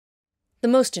The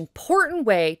most important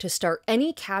way to start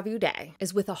any CAVU day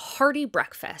is with a hearty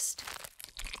breakfast.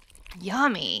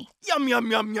 Yummy. Yum,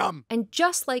 yum, yum, yum. And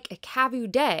just like a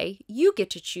CAVU day, you get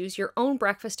to choose your own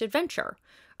breakfast adventure.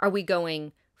 Are we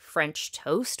going French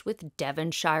toast with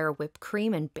Devonshire whipped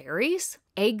cream and berries?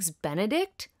 Eggs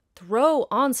Benedict? Throw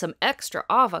on some extra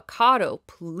avocado,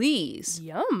 please.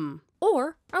 Yum.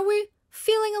 Or are we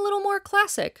feeling a little more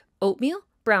classic? Oatmeal,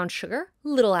 brown sugar,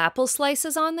 little apple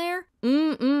slices on there?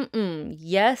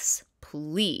 Yes,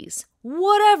 please.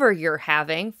 Whatever you're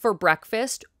having for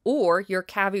breakfast or your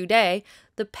CAVU day,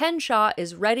 the Penshaw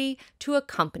is ready to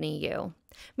accompany you.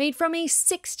 Made from a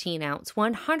 16-ounce,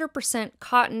 100%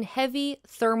 cotton heavy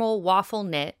thermal waffle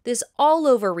knit, this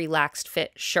all-over relaxed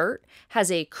fit shirt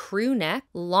has a crew neck,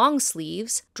 long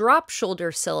sleeves, drop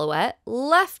shoulder silhouette,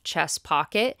 left chest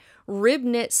pocket, rib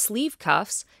knit sleeve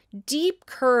cuffs, deep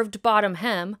curved bottom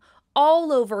hem,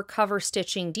 all-over cover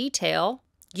stitching detail.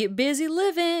 Get busy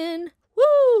living!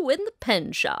 Woo! In the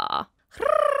Penshaw.